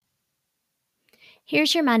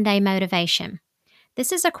Here's your Monday motivation.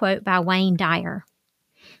 This is a quote by Wayne Dyer.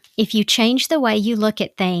 If you change the way you look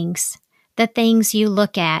at things, the things you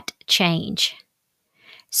look at change.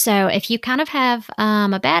 So if you kind of have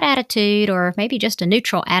a bad attitude or maybe just a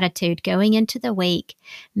neutral attitude going into the week,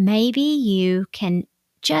 maybe you can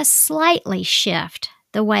just slightly shift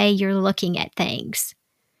the way you're looking at things.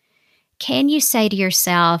 Can you say to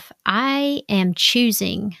yourself, I am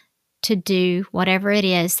choosing to do whatever it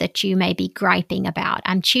is that you may be griping about.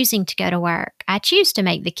 I'm choosing to go to work. I choose to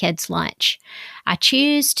make the kids lunch. I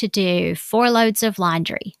choose to do 4 loads of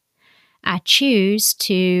laundry. I choose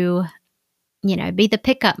to, be the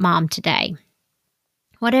pickup mom today.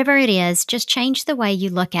 Whatever it is, just change the way you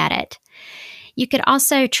look at it. You could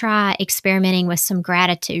also try experimenting with some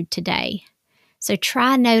gratitude today. So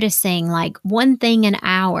try noticing like one thing an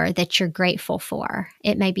hour that you're grateful for.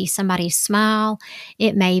 It may be somebody's smile.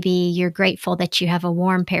 It may be you're grateful that you have a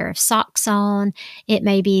warm pair of socks on. It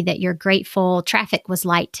may be that you're grateful traffic was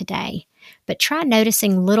light today. But try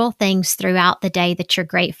noticing little things throughout the day that you're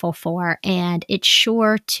grateful for, and it's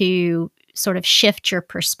sure to sort of shift your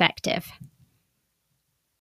perspective.